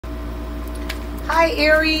Hi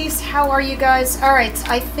Aries, how are you guys? All right,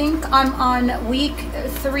 I think I'm on week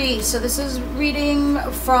 3, so this is reading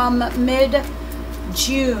from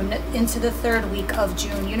mid-June into the 3rd week of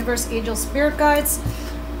June. Universe, angels, spirit guides.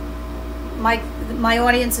 My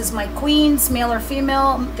audience is my queens, male or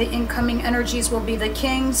female. The incoming energies will be the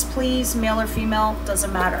kings. Please, male or female,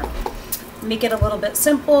 doesn't matter. Make it a little bit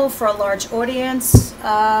simple for a large audience.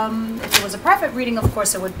 If it was a private reading, of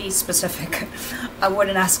course, it would be specific. I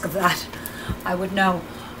wouldn't ask of that. I would know.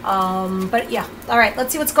 But yeah, all right,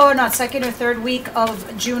 let's see what's going on. 2nd or 3rd week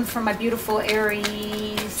of June for my beautiful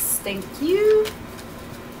Aries. Thank you.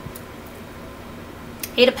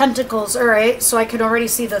 8 of Pentacles. All right, so I can already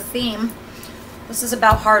see the theme. This is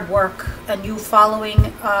about hard work and you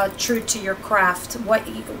following true to your craft, what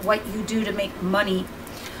you do to make money.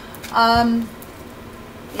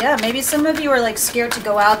 Yeah, maybe some of you are like scared to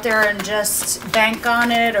go out there and just bank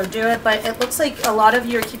on it or do it, but it looks like a lot of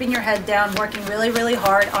you are keeping your head down, working really, really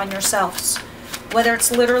hard on yourselves, whether it's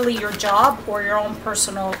literally your job or your own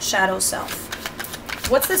personal shadow self.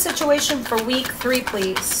 What's the situation for week 3,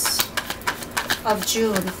 please, of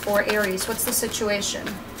June for Aries? What's the situation?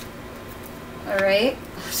 All right.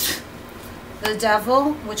 The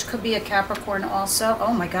Devil, which could be a Capricorn also.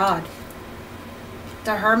 Oh my God.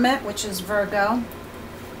 The Hermit, which is Virgo.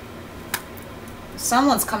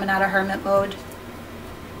 Someone's coming out of hermit mode.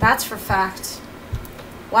 That's for fact.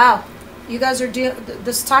 Wow. You guys are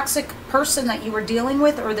this toxic person that you were dealing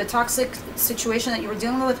with, or the toxic situation that you were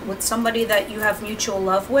dealing with somebody that you have mutual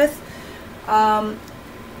love with,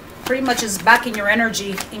 pretty much is back in your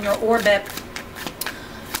energy, in your orbit.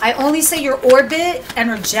 I only say your orbit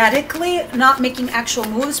energetically, not making actual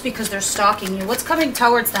moves because they're stalking you. What's coming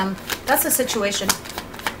towards them? That's the situation.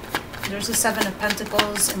 There's the 7 of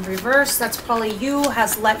Pentacles in reverse. That's probably you,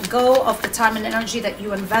 has let go of the time and energy that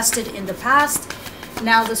you invested in the past.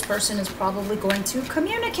 Now this person is probably going to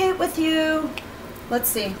communicate with you. Let's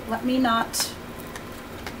see. Let me not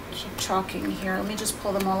keep talking here. Let me just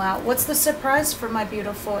pull them all out. What's the surprise for my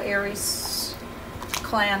beautiful Aries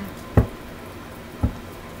clan?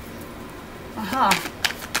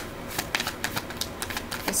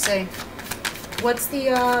 Let's see. What's the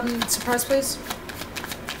surprise, please?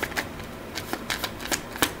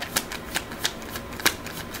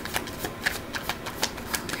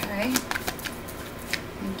 Okay.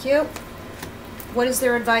 Thank you. What is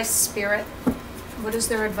their advice, Spirit? What is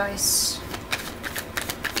their advice?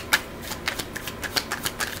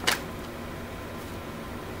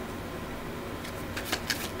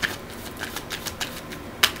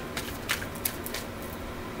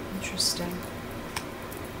 Interesting.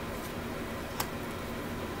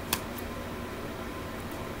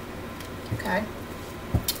 Okay.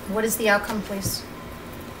 What is the outcome, please?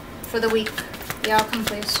 For the week. The outcome,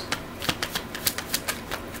 please.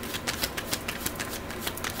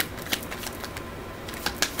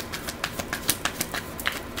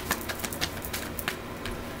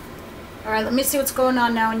 All right, let me see what's going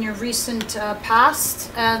on now in your recent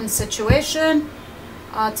past and situation,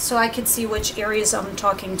 so I can see which areas I'm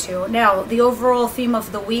talking to. Now, the overall theme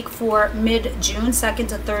of the week for mid-June, 2nd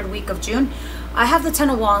to 3rd week of June, I have the 10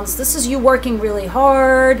 of Wands. This is you working really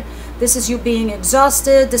hard. This is you being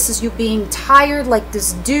exhausted. This is you being tired like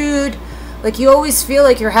this dude. Like you always feel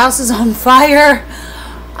like your house is on fire.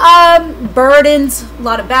 Burdens, a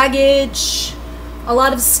lot of baggage, a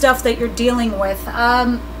lot of stuff that you're dealing with.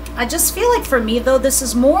 I just feel like for me though, this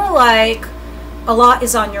is more like a lot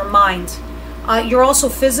is on your mind. You're also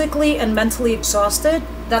physically and mentally exhausted.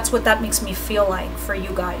 That's what that makes me feel like for you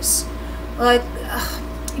guys. Like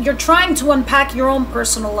you're trying to unpack your own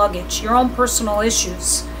personal luggage, your own personal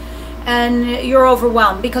issues, and you're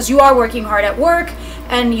overwhelmed because you are working hard at work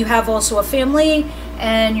and you have also a family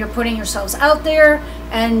and you're putting yourselves out there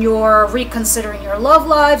and you're reconsidering your love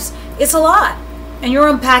lives. It's a lot. And you're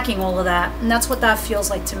unpacking all of that. And that's what that feels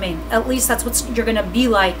like to me. At least that's what you're going to be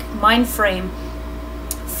like, mind frame,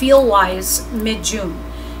 feel-wise, mid-June.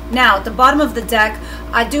 Now, at the bottom of the deck,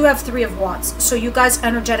 I do have 3 of Wands. So you guys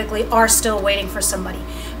energetically are still waiting for somebody.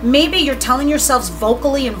 Maybe you're telling yourselves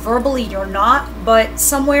vocally and verbally you're not, but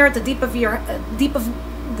somewhere at the deep of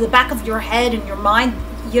the back of your head and your mind,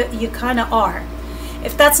 you kind of are.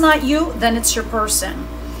 If that's not you, then it's your person.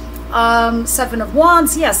 7 of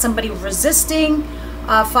Wands, yeah, somebody resisting.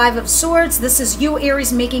 5 of Swords, this is you,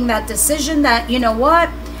 Aries, making that decision that, you know what,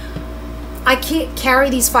 I can't carry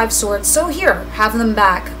these 5 swords, so here, have them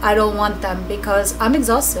back. I don't want them because I'm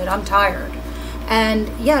exhausted, I'm tired. And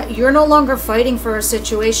yeah, you're no longer fighting for a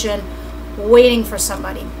situation, waiting for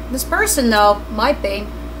somebody. This person though, might be.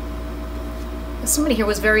 Somebody here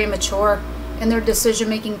was very immature in their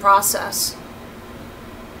decision-making process.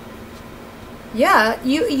 Yeah,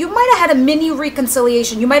 you might have had a mini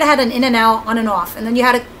reconciliation. You might have had an in and out, on and off, and then you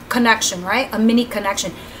had a connection, right? A mini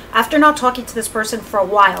connection. After not talking to this person for a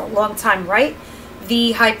while, long time, right?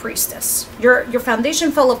 The High Priestess. Your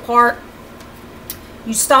foundation fell apart.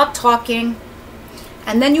 You stopped talking,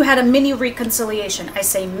 and then you had a mini reconciliation. I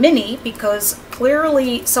say mini because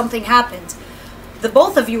clearly something happened. The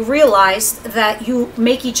both of you realized that you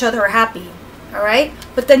make each other happy, all right?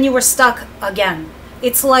 But then you were stuck again.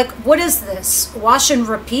 It's like, what is this? Wash and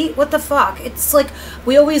repeat? What the fuck? It's like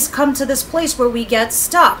we always come to this place where we get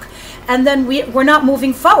stuck, and then we're not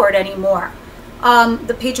moving forward anymore.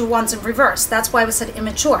 The Page of Wands in reverse. That's why I said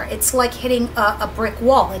immature. It's like hitting a brick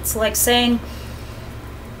wall. It's like saying,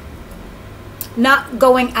 not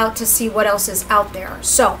going out to see what else is out there.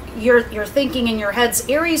 So you're thinking in your heads,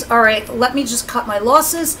 Aries, all right, let me just cut my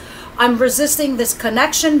losses. I'm resisting this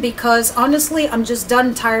connection because honestly, I'm just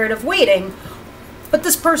done, tired of waiting. But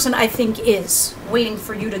this person, I think, is waiting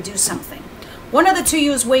for you to do something. One of the two of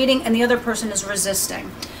you is waiting and the other person is resisting.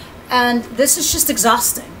 And this is just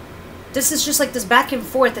exhausting. This is just like this back and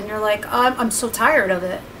forth, and you're like, I'm so tired of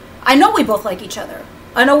it. I know we both like each other.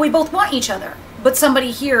 I know we both want each other. But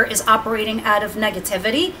somebody here is operating out of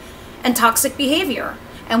negativity and toxic behavior.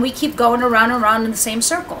 And we keep going around and around in the same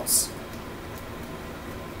circles.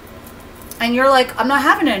 And you're like, I'm not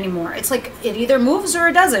having it anymore. It's like it either moves or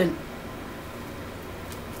it doesn't.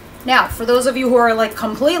 Now, for those of you who are like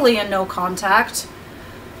completely in no contact,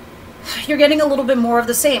 you're getting a little bit more of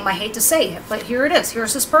the same. I hate to say it, but here it is.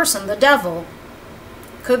 Here's this person, the devil.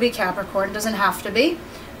 Could be Capricorn, doesn't have to be.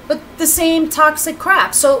 But the same toxic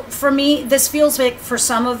crap. So for me, this feels like for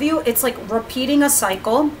some of you, it's like repeating a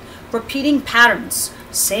cycle, repeating patterns,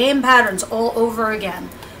 same patterns all over again.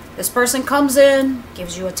 This person comes in,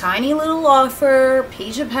 gives you a tiny little offer,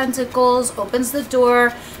 Page of Pentacles, opens the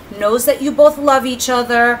door, knows that you both love each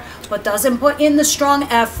other, but doesn't put in the strong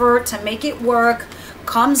effort to make it work,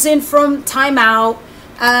 comes in from timeout,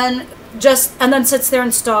 and then sits there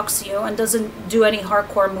and stalks you and doesn't do any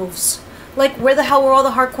hardcore moves. Like, where the hell were all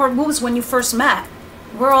the hardcore moves when you first met?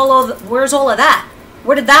 Where's all of that?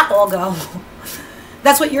 Where did that all go?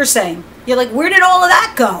 That's what you're saying. You're like, where did all of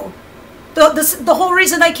that go? The whole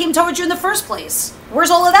reason I came towards you in the first place. Where's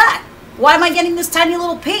all of that? Why am I getting this tiny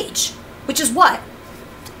little page? Which is what?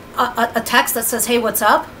 A text that says, hey, what's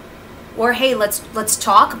up? Or, hey, let's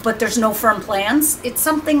talk, but there's no firm plans. It's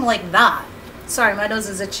something like that. Sorry, my nose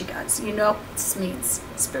is itchy, guys. You know, this means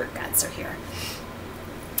spirit guides are here.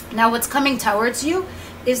 Now, what's coming towards you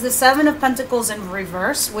is the Seven of Pentacles in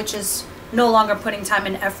reverse, which is no longer putting time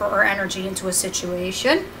and effort or energy into a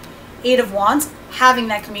situation. Eight of Wands, having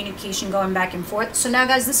that communication going back and forth. So now,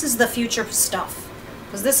 guys, this is the future stuff.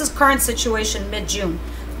 Because this is current situation mid-June.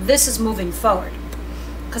 This is moving forward.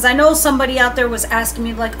 Because I know somebody out there was asking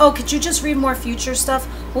me like, oh, could you just read more future stuff?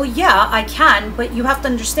 Well, yeah, I can, but you have to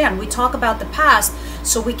understand. We talk about the past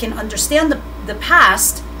so we can understand the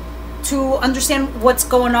past to understand what's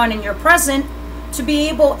going on in your present, to be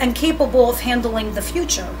able and capable of handling the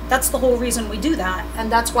future. That's the whole reason we do that.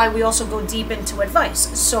 And that's why we also go deep into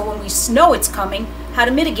advice. So when we know it's coming, how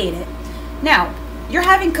to mitigate it. Now, you're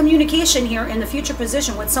having communication here in the future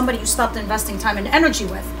position with somebody you stopped investing time and energy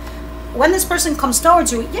with. When this person comes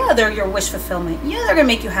towards you, yeah, they're your wish fulfillment. Yeah, they're gonna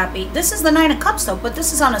make you happy. This is the Nine of Cups though, but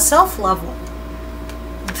this is on a self level.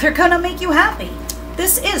 They're gonna make you happy.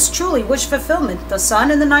 This is truly wish fulfillment, the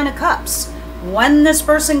Sun and the Nine of Cups. When this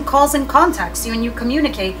person calls and contacts you and you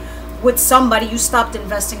communicate with somebody you stopped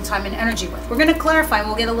investing time and energy with. We're going to clarify and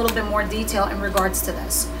we'll get a little bit more detail in regards to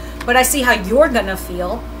this. But I see how you're going to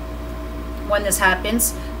feel when this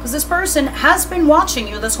happens, because this person has been watching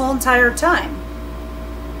you this whole entire time.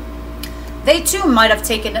 They too might have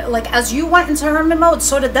taken it, like as you went into hermit mode,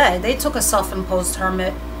 so did they. They took a self-imposed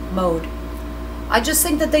hermit mode. I just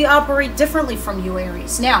think that they operate differently from you,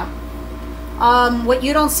 Aries. Now, what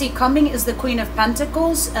you don't see coming is the Queen of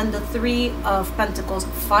Pentacles and the Three of Pentacles.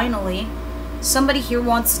 Finally, somebody here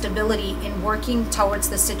wants stability in working towards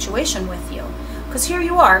the situation with you. Because here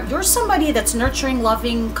you are. You're somebody that's nurturing,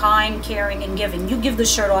 loving, kind, caring, and giving. You give the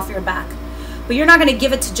shirt off your back. But you're not going to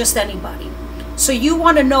give it to just anybody. So you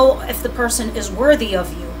want to know if the person is worthy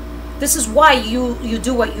of you. This is why you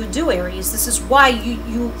do what you do, Aries. This is why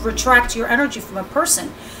you retract your energy from a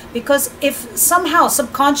person. Because if somehow,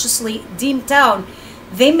 subconsciously, deep down,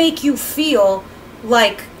 they make you feel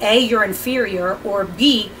like, A, you're inferior, or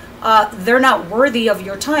B, they're not worthy of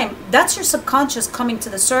your time, that's your subconscious coming to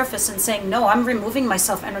the surface and saying, no, I'm removing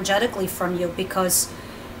myself energetically from you because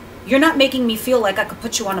you're not making me feel like I could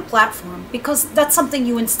put you on a platform. Because that's something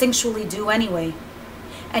you instinctually do anyway.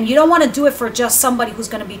 And you don't want to do it for just somebody who's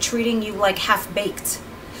going to be treating you like half-baked.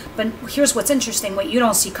 But here's what's interesting. What you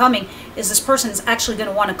don't see coming is this person is actually going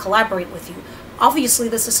to want to collaborate with you. Obviously,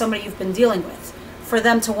 this is somebody you've been dealing with. For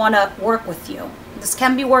them to want to work with you. This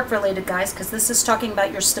can be work related, guys, because this is talking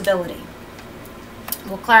about your stability.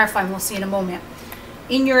 We'll clarify and we'll see in a moment.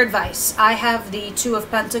 In your advice, I have the Two of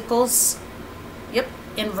Pentacles, yep,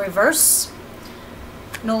 in reverse.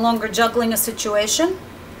 No longer juggling a situation.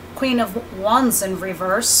 Queen of Wands in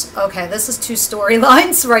reverse. Okay, this is two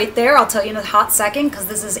storylines right there. I'll tell you in a hot second because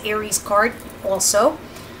this is Aries card also.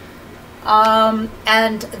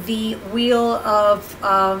 And the Wheel of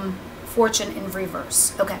Fortune in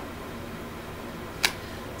reverse. Okay.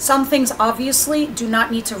 Some things obviously do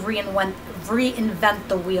not need to reinvent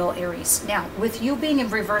the wheel, Aries. Now, with you being in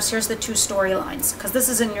reverse, here's the two storylines, because this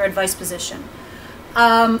is in your advice position.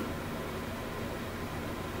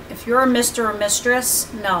 If you're a Mr. or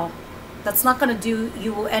Mistress, no, that's not going to do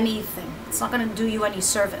you anything. It's not going to do you any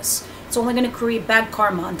service. It's only going to create bad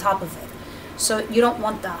karma on top of it. So you don't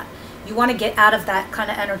want that. You want to get out of that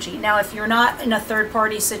kind of energy. Now, if you're not in a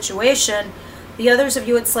third-party situation, the others of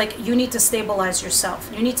you, it's like you need to stabilize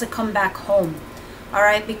yourself. You need to come back home, all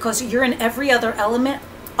right? Because you're in every other element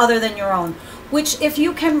other than your own. Which, if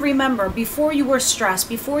you can remember, before you were stressed,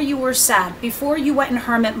 before you were sad, before you went in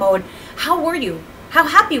hermit mode, how were you? How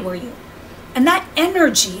happy were you? And that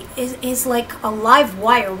energy is like a live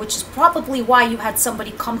wire, which is probably why you had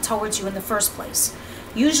somebody come towards you in the first place.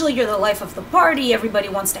 Usually you're the life of the party. Everybody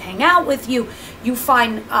wants to hang out with you. You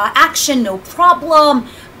find action, no problem.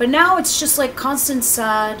 But now it's just like constant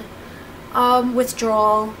sad,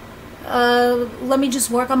 withdrawal. Let me just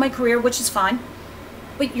work on my career, which is fine.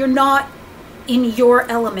 But you're not in your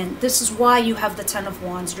element. This is why you have the Ten of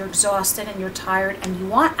Wands. You're exhausted and you're tired and you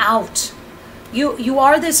want out. You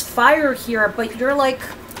are this fire here, but you're like,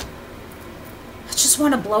 I just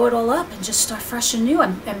want to blow it all up and just start fresh and new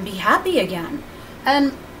and be happy again.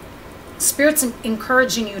 And Spirit's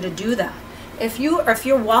encouraging you to do that. If you're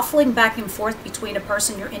waffling back and forth between a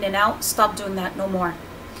person, you're in and out, stop doing that, no more.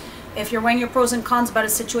 If you're weighing your pros and cons about a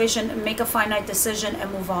situation, make a finite decision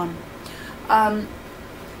and move on.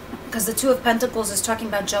 Because the Two of Pentacles is talking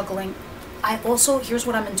about juggling. Here's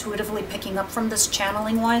what I'm intuitively picking up from this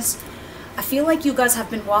channeling wise. I feel like you guys have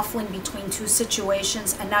been waffling between two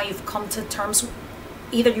situations and now you've come to terms,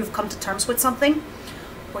 either you've come to terms with something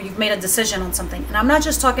or you've made a decision on something. And I'm not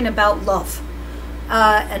just talking about love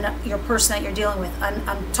and your person that you're dealing with.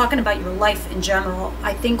 I'm talking about your life in general.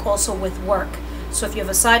 I think also with work. So if you have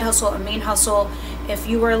a side hustle, a main hustle, if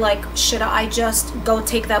you were like, should I just go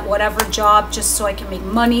take that whatever job just so I can make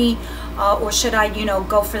money? Or should I,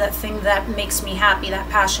 go for that thing that makes me happy, that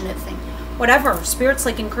passionate thing? Whatever. Spirit's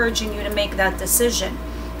like encouraging you to make that decision.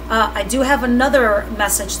 I do have another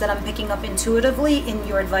message that I'm picking up intuitively in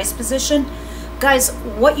your advice position. Guys,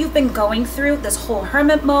 what you've been going through, this whole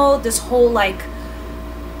hermit mode, this whole like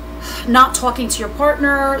not talking to your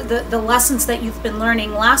partner, the lessons that you've been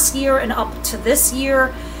learning last year and up to this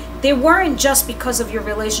year, they weren't just because of your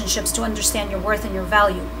relationships to understand your worth and your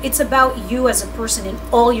value. It's about you as a person in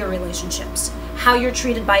all your relationships, how you're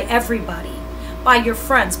treated by everybody, by your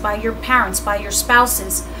friends, by your parents, by your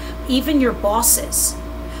spouses, even your bosses.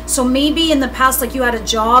 So maybe in the past, like you had a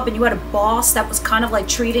job and you had a boss that was kind of like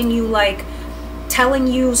treating you like, telling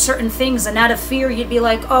you certain things, and out of fear you'd be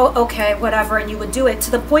like, oh, okay, whatever, and you would do it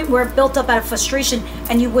to the point where it built up out of frustration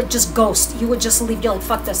and you would just ghost. You would just leave. You're like,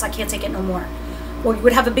 fuck this, I can't take it no more. Or you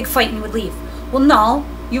would have a big fight and you would leave. Well, no,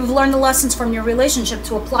 you've learned the lessons from your relationship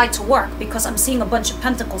to apply to work, because I'm seeing a bunch of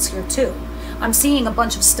pentacles here too. I'm seeing a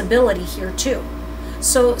bunch of stability here too.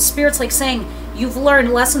 So Spirit's like saying you've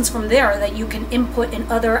learned lessons from there that you can input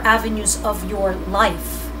in other avenues of your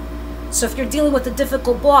life. So if you're dealing with a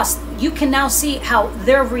difficult boss, you can now see how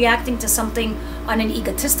they're reacting to something on an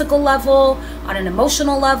egotistical level, on an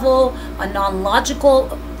emotional level, a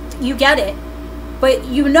non-logical, you get it. But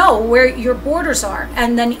you know where your borders are,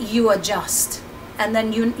 and then you adjust. And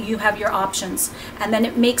then you have your options. And then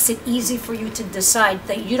it makes it easy for you to decide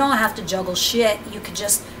that you don't have to juggle shit. You could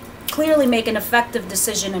just clearly make an effective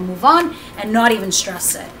decision and move on and not even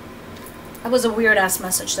stress it. That was a weird ass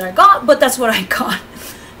message that I got, but that's what I got.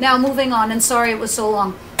 Now moving on, and sorry it was so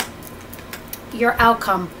long. Your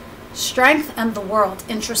outcome, strength and the world.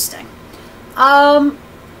 Interesting.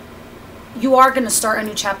 You are going to start a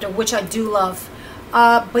new chapter, which I do love.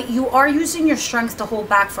 But you are using your strength to hold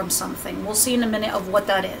back from something. We'll see in a minute of what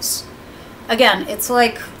that is. Again, it's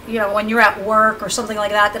like, when you're at work or something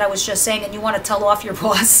like that I was just saying, and you want to tell off your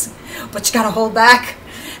boss, but you got to hold back.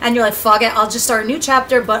 And you're like, fuck it, I'll just start a new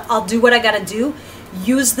chapter, but I'll do what I got to do.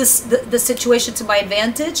 Use the situation to my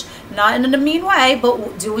advantage, not in a mean way,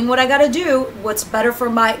 but doing what I got to do, what's better for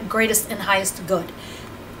my greatest and highest good.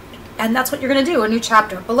 And that's what you're going to do, a new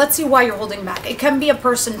chapter. But let's see why you're holding back. It can be a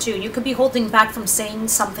person too. You could be holding back from saying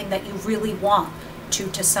something that you really want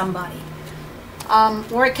to somebody.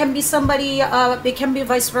 Or it can be somebody, it can be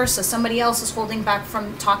vice versa. Somebody else is holding back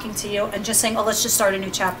from talking to you and just saying, oh, let's just start a new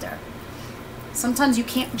chapter. Sometimes you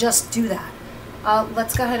can't just do that.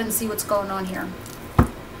 Let's go ahead and see what's going on here. All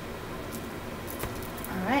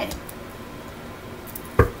right.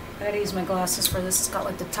 I gotta use my glasses for this. It's got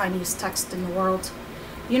like the tiniest text in the world.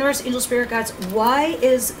 Universe, angel, spirit guides. Why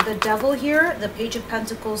is the devil here? The Page of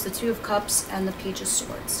Pentacles, the Two of Cups, and the Page of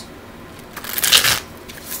Swords.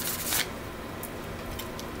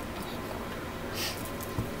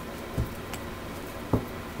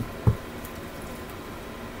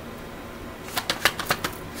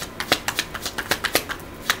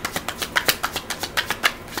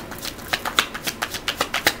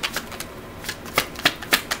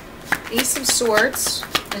 Ace of Swords.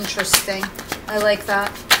 Interesting. I like that.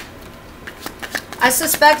 I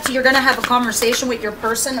suspect you're going to have a conversation with your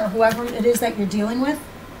person or whoever it is that you're dealing with.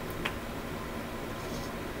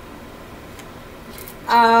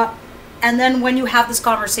 And then when you have this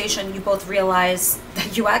conversation, you both realize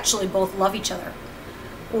that you actually both love each other.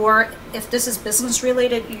 Or if this is business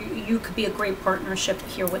related, you could be a great partnership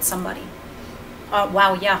here with somebody.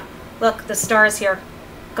 Wow, yeah. Look, the stars here.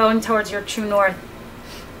 Going towards your true north.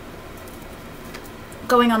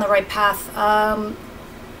 Going on the right path.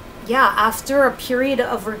 Yeah, after a period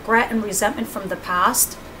of regret and resentment from the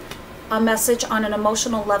past, a message on an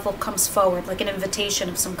emotional level comes forward, like an invitation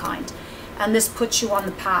of some kind. And this puts you on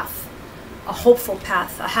the path, a hopeful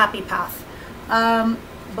path, a happy path.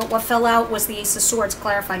 But what fell out was the Ace of Swords,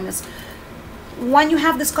 clarifying this. When you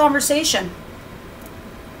have this conversation,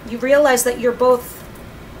 you realize that you're both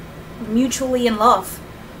mutually in love,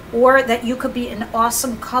 or that you could be an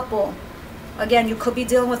awesome couple. Again, you could be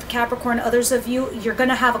dealing with Capricorn. Others of you, you're going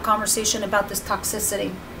to have a conversation about this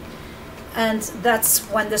toxicity. And that's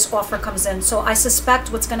when this offer comes in. So I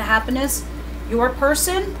suspect what's going to happen is your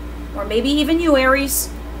person, or maybe even you,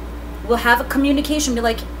 Aries, will have a communication. Be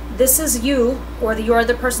like, this is you, or your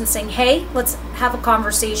other person saying, hey, let's have a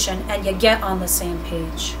conversation. And you get on the same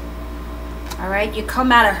page. All right? You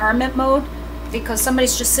come out of hermit mode because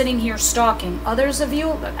somebody's just sitting here stalking. Others of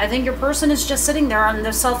you, I think your person is just sitting there on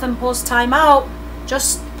their self-imposed timeout,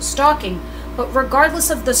 just stalking. But regardless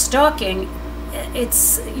of the stalking,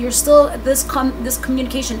 you're still, this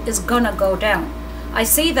communication is gonna go down. I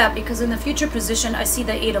say that because in the future position, I see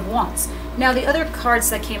the Eight of Wands. Now, the other cards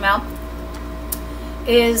that came out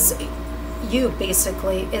is you,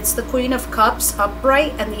 basically. It's the Queen of Cups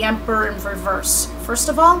upright and the Emperor in reverse. First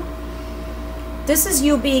of all, this is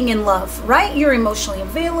you being in love, right? You're emotionally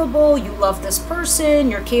available, you love this person,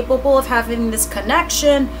 you're capable of having this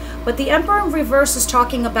connection, but the Emperor in reverse is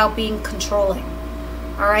talking about being controlling,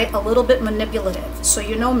 all right? A little bit manipulative. So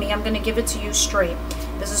you know me, I'm going to give it to you straight.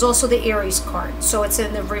 This is also the Aries card, so it's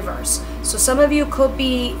in the reverse. So some of you could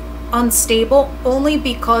be unstable only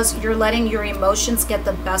because you're letting your emotions get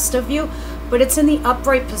the best of you, but it's in the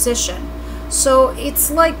upright position. So it's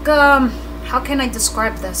like, how can I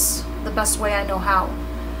describe this the best way I know how?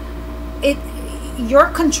 You're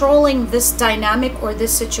controlling this dynamic or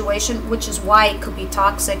this situation, which is why it could be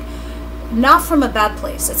toxic, not from a bad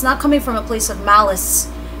place. It's not coming from a place of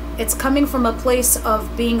malice. It's coming from a place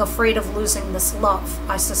of being afraid of losing this love,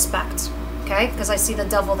 I suspect, okay? Because I see the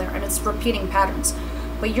devil there, and it's repeating patterns.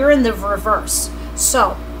 But you're in the reverse.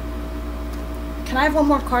 So, can I have one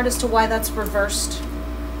more card as to why that's reversed?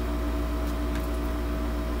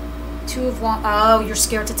 Two of Wands. Oh, you're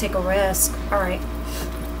scared to take a risk. All right.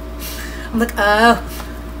 I'm like, oh.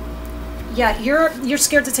 Yeah, you're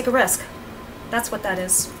scared to take a risk. That's what that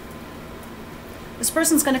is. This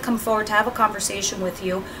person's going to come forward to have a conversation with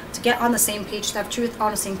you, to get on the same page, to have truth,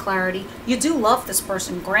 honesty, and clarity. You do love this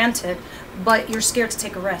person, granted, but you're scared to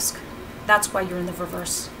take a risk. That's why you're in the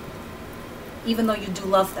reverse. Even though you do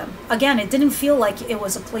love them. Again, it didn't feel like it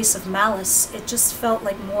was a place of malice. It just felt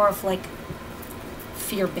like more of like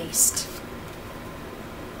fear-based.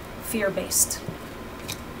 Fear-based.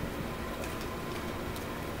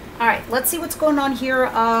 All right, let's see what's going on here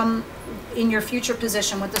in your future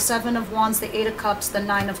position with the Seven of Wands, the Eight of Cups, the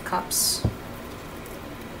Nine of Cups.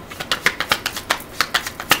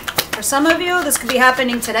 For some of you, this could be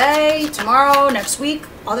happening today, tomorrow, next week.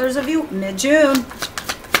 Others of you, mid-June.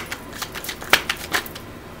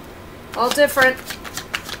 All different.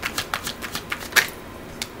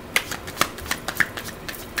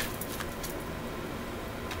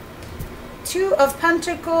 Two of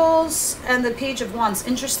Pentacles and the Page of Wands.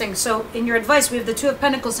 Interesting. So in your advice, we have the Two of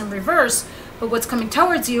Pentacles in reverse, But what's coming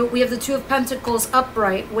towards you, we have the Two of Pentacles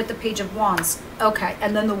upright with the Page of Wands. Okay,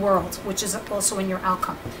 and then the World, which is also in your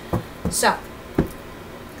outcome. So,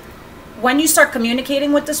 when you start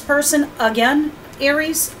communicating with this person, again,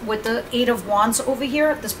 Aries, with the Eight of Wands over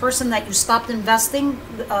here, this person that you stopped investing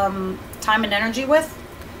time and energy with,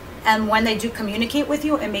 and when they do communicate with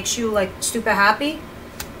you, it makes you like stupid happy.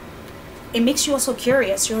 It makes you also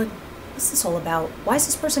curious. You're like, what's this all about? Why is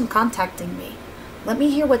this person contacting me? Let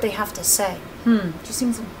me hear what they have to say. Just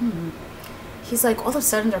seems like, He's like, all of a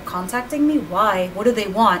sudden they're contacting me? Why? What do they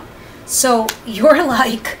want? So you're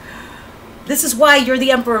like, this is why you're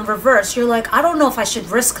the Emperor in reverse. You're like, I don't know if I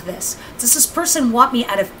should risk this. Does this person want me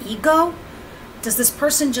out of ego? Does this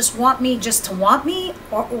person just want me just to want me?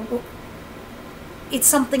 Or it's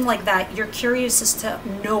something like that. You're curious as to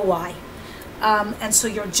know why. And so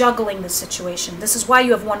you're juggling the situation. This is why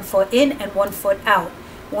you have one foot in and one foot out,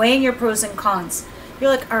 weighing your pros and cons. You're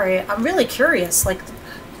like, all right, I'm really curious. Like,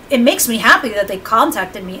 it makes me happy that they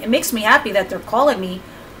contacted me. It makes me happy that they're calling me.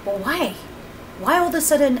 But why? Why all of a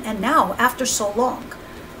sudden and now, after so long?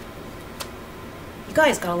 You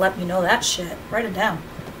guys gotta let me know that shit. Write it down.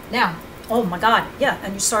 Now, oh my God, yeah,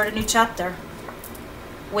 and you start a new chapter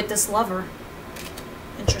with this lover.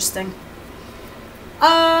 Interesting.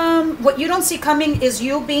 What you don't see coming is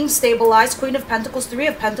you being stabilized, Queen of Pentacles, Three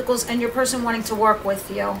of Pentacles, and your person wanting to work with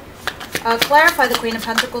you. Clarify the Queen of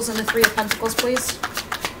Pentacles and the Three of Pentacles, please.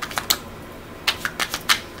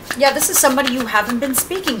 Yeah, this is somebody you haven't been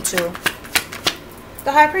speaking to.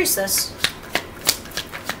 The High Priestess.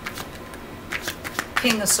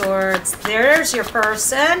 King of Swords. There's your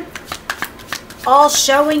person. All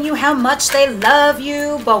showing you how much they love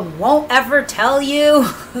you, but won't ever tell you.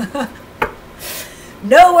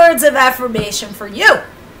 No words of affirmation for you.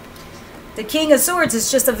 The King of Swords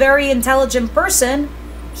is just a very intelligent person,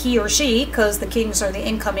 he or she, because the kings are the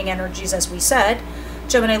incoming energies, as we said.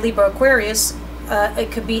 Gemini, Libra, Aquarius,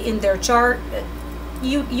 it could be in their chart.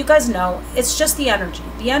 You guys know, it's just the energy.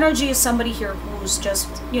 The energy is somebody here who's just,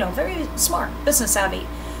 you know, very smart, business savvy,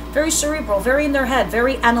 very cerebral, very in their head,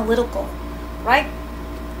 very analytical, right?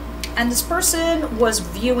 And this person was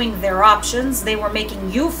viewing their options. They were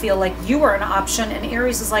making you feel like you were an option. And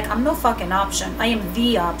Aries is like, I'm no fucking option. I am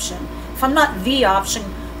the option. If I'm not the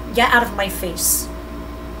option, get out of my face.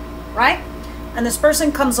 Right? And this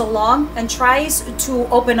person comes along and tries to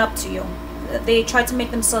open up to you. They try to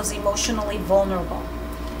make themselves emotionally vulnerable.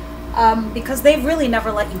 Because they really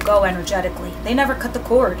never let you go energetically. They never cut the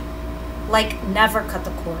cord. Like, never cut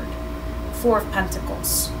the cord. Four of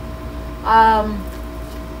Pentacles.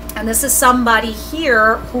 And this is somebody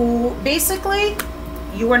here who basically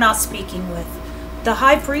you are not speaking with. The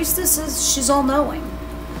High Priestess she's all-knowing.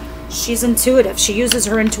 She's intuitive. She uses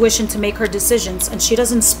her intuition to make her decisions. And she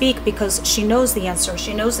doesn't speak because she knows the answer.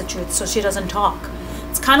 She knows the truth, so she doesn't talk.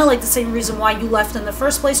 It's kind of like the same reason why you left in the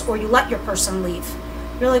first place, or you let your person leave.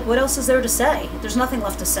 You're like, what else is there to say? There's nothing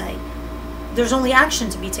left to say. There's only action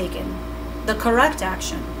to be taken. The correct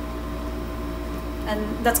action.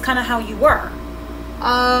 And that's kind of how you were.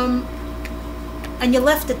 And you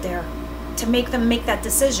left it there to make them make that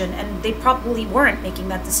decision, and they probably weren't making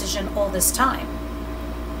that decision all this time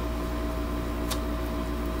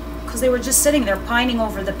because they were just sitting there pining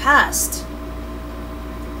over the past.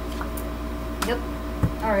 Yep.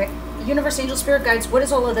 All right, Universe, Angel, Spirit Guides, what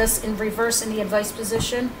is all of this in reverse in the advice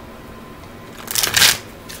position?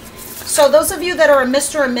 So those of you that are a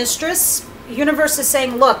Mr. or Mistress, Universe is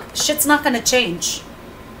saying, look, shit's not going to change.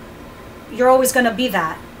 You're always going to be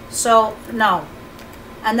that. So, no.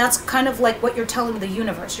 And that's kind of like what you're telling the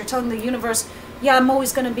universe. You're telling the universe, yeah, I'm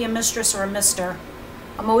always going to be a mistress or a mister.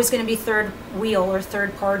 I'm always going to be third wheel or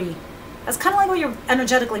third party. That's kind of like what you're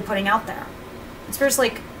energetically putting out there. It's first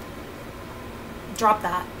like, drop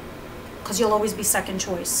that. Because you'll always be second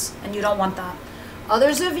choice. And you don't want that.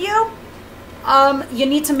 Others of you, you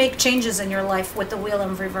need to make changes in your life with the wheel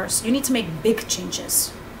in reverse. You need to make big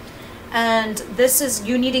changes. And this is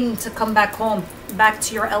you needing to come back home, back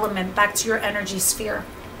to your element, back to your energy sphere.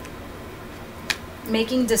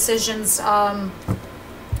 Making decisions, no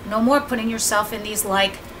more putting yourself in these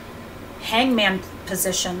like hangman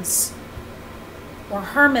positions or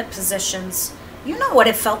hermit positions. You know what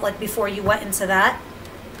it felt like before you went into that.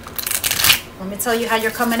 Let me tell you how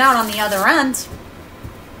you're coming out on the other end.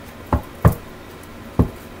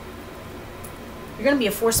 You're going to be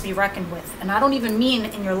a force to be reckoned with. And I don't even mean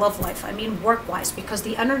in your love life. I mean work-wise. Because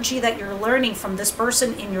the energy that you're learning from this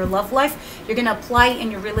person in your love life, you're going to apply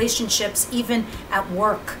in your relationships, even at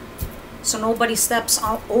work. So nobody steps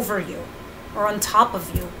all over you or on top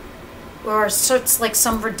of you. or asserts like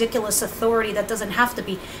some ridiculous authority that doesn't have to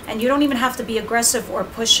be. And you don't even have to be aggressive or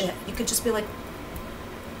push it. You could just be like,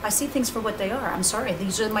 I see things for what they are. I'm sorry.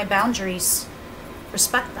 These are my boundaries.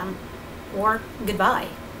 Respect them. Or goodbye.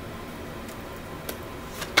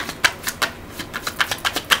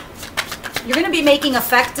 You're going to be making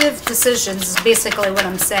effective decisions is basically what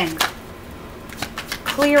I'm saying.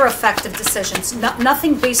 Clear, effective decisions.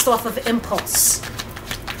 Nothing based off of impulse.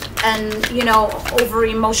 And, you know, over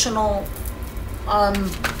emotional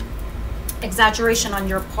exaggeration on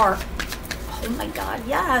your part. Oh my God,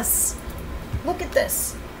 yes. Look at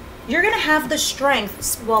this. You're going to have the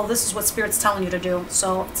strength. Well, this is what Spirit's telling you to do.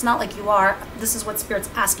 So it's not like you are. This is what Spirit's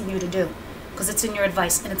asking you to do. Because it's in your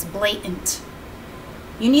advice and it's blatant.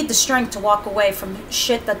 You need the strength to walk away from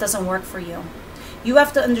shit that doesn't work for you. You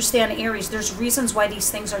have to understand, Aries, there's reasons why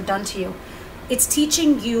these things are done to you. It's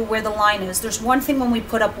teaching you where the line is. There's one thing when we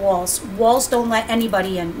put up walls. Walls don't let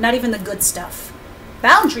anybody in, not even the good stuff.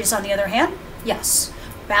 Boundaries, on the other hand, yes.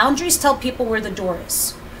 Boundaries tell people where the door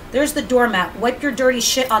is. There's the doormat. Wipe your dirty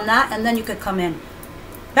shit on that, and then you could come in.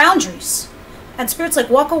 Boundaries. And Spirit's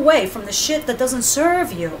like, walk away from the shit that doesn't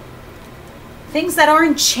serve you. Things that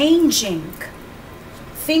aren't changing.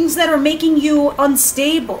 Things that are making you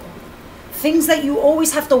unstable. Things that you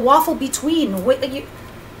always have to waffle between.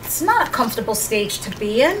 It's not a comfortable stage to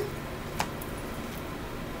be in.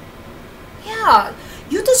 Yeah,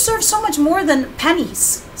 you deserve so much more than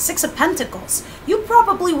pennies. 6 of Pentacles. You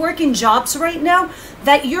probably work in jobs right now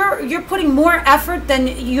that you're putting more effort than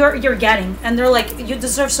you're getting, and they're like, you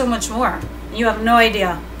deserve so much more. You have no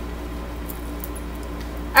idea.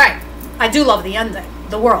 All right, I do love the ending.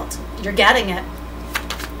 The World. You're getting it.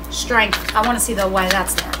 Strength. I want to see though why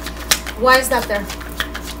that's there. Why is that there?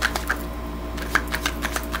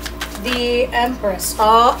 The Empress.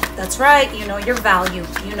 Oh, that's right. You know your value.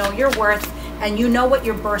 You know your worth. And you know what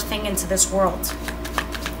you're birthing into this world.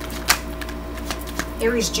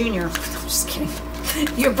 Aries Jr. I'm just kidding.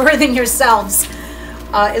 You're birthing yourselves,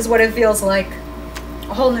 is what it feels like.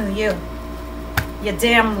 A whole new you. You're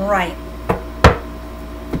damn right.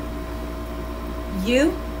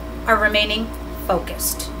 You are remaining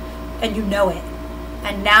focused. And you know it.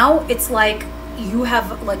 And now it's like you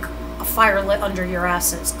have like a fire lit under your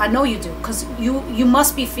asses. I know you do, because you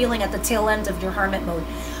must be feeling at the tail end of your hermit mode.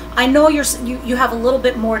 I know you have a little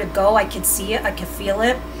bit more to go. I could see it. I could feel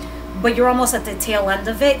it. But you're almost at the tail end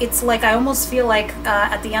of it. It's like I almost feel like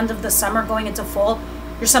at the end of the summer going into fall,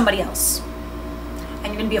 you're somebody else. And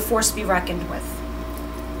you're going to be a force to be reckoned with.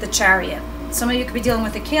 The Chariot. Some of you could be dealing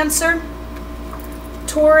with a Cancer,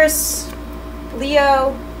 Taurus,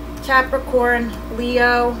 Leo, Capricorn,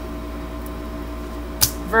 Leo,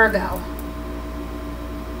 Virgo.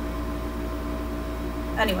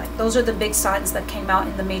 Anyway, those are the big signs that came out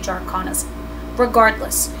in the major arcanas.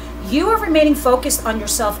 Regardless, you are remaining focused on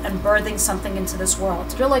yourself and birthing something into this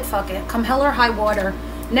world. You're like, fuck it. Come hell or high water,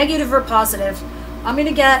 negative or positive, I'm going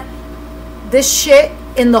to get this shit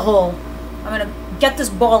in the hole. I'm going to get this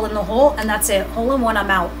ball in the hole, and that's it. Hole in one,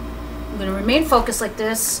 I'm out. I'm going to remain focused like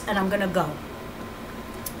this, and I'm going to go.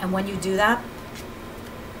 And when you do that,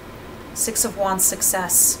 6 of Wands,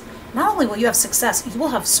 success. Not only will you have success, you will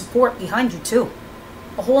have support behind you too.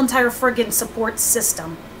 A whole entire friggin' support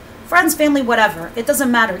system. Friends, family, whatever. It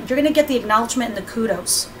doesn't matter. You're going to get the acknowledgement and the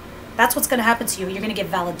kudos. That's what's going to happen to you. You're going to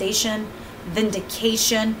get validation,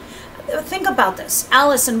 vindication. Think about this.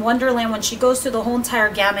 Alice in Wonderland, when she goes through the whole entire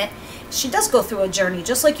gamut, she does go through a journey,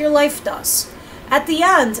 just like your life does. At the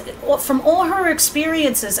end, from all her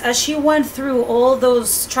experiences, as she went through all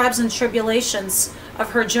those trials and tribulations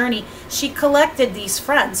of her journey, she collected these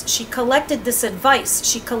friends. She collected this advice.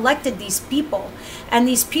 She collected these people. And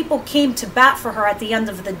these people came to bat for her at the end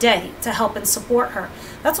of the day to help and support her.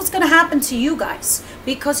 That's what's going to happen to you guys,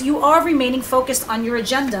 because you are remaining focused on your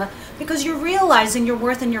agenda, because you're realizing your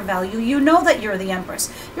worth and your value. You know that you're the Empress.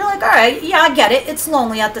 You're like, all right, yeah, I get it. It's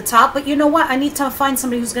lonely at the top, but you know what? I need to find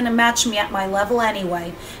somebody who's going to match me at my level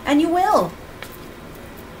anyway. And you will.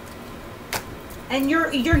 And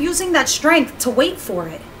you're using that strength to wait for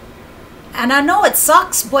it. And I know it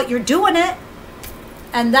sucks, but you're doing it.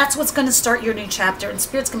 And that's what's going to start your new chapter. And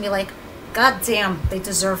Spirit's going to be like, God damn, they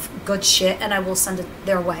deserve good shit, and I will send it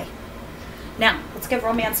their way. Now, let's get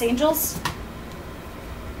Romance Angels.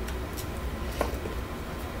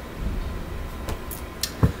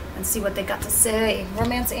 And see what they got to say.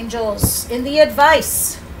 Romance Angels, in the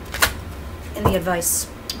advice. In the advice.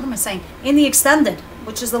 What am I saying? In the extended,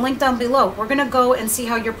 which is the link down below. We're going to go and see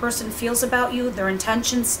how your person feels about you, their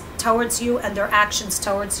intentions towards you, and their actions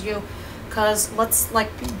towards you. Because let's like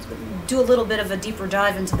do a little bit of a deeper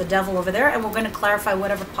dive into the devil over there, and we're going to clarify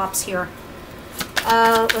whatever pops here.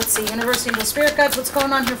 Let's see, Universe, Angel, Spirit Guides, what's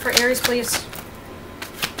going on here for Aries, please?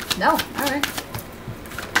 No, alright.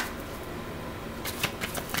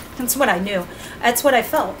 That's what I knew. That's what I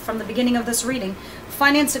felt from the beginning of this reading.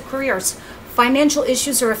 Finance and careers. Financial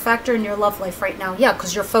issues are a factor in your love life right now. Yeah,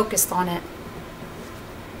 because you're focused on it.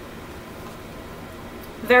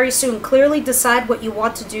 Very soon. Clearly decide what you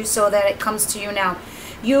want to do so that it comes to you now.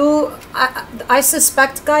 I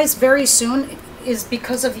suspect, guys, very soon is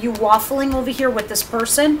because of you waffling over here with this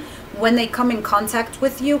person when they come in contact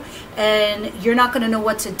with you, and you're not going to know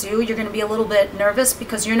what to do. You're going to be a little bit nervous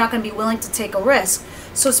because you're not going to be willing to take a risk.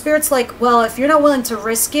 So Spirit's like, well, if you're not willing to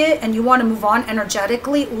risk it and you want to move on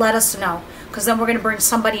energetically, let us know, because then we're going to bring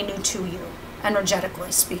somebody new to you,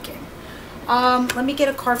 energetically speaking. Let me get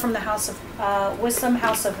a card from the House of Wisdom,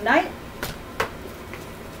 House of Night.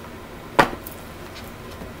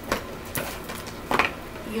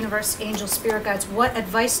 Universe, Angel, Spirit Guides, what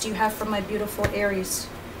advice do you have for my beautiful Aries?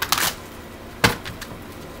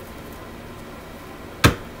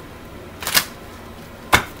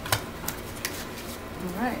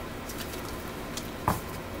 All right.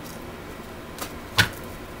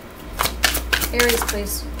 Aries,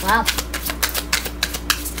 please. Wow.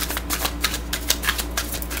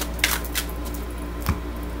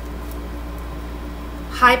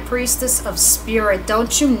 High Priestess of Spirit.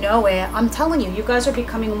 Don't you know it? I'm telling you, you guys are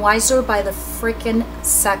becoming wiser by the freaking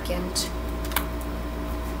second.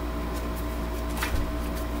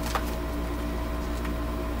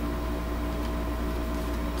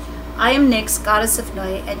 I am Nyx, Goddess of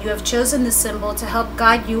Night, and you have chosen this symbol to help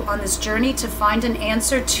guide you on this journey to find an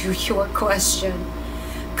answer to your question.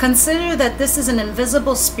 Consider that this is an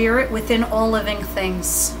invisible spirit within all living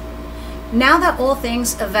things. Now that all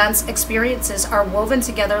things, events, experiences are woven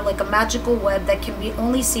together like a magical web that can be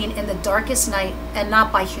only seen in the darkest night and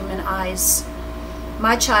not by human eyes.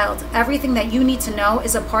 My child, everything that you need to know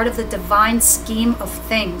is a part of the divine scheme of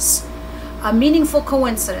things. A meaningful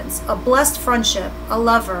coincidence, a blessed friendship, a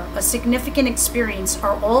lover, a significant experience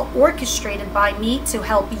are all orchestrated by me to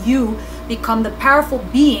help you become the powerful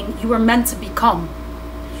being you were meant to become.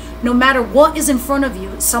 No matter what is in front of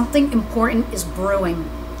you, something important is brewing.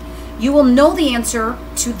 You will know the answer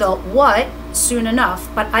to the what soon enough,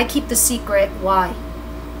 but I keep the secret why.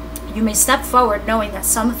 You may step forward knowing that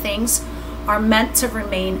some things are meant to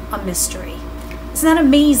remain a mystery. Isn't that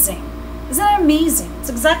amazing? Isn't that amazing? It's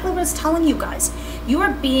exactly what it's telling you guys. You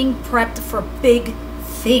are being prepped for big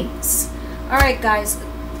things. All right, guys.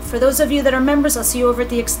 For those of you that are members, I'll see you over at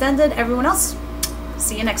the extended. Everyone else,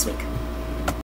 see you next week.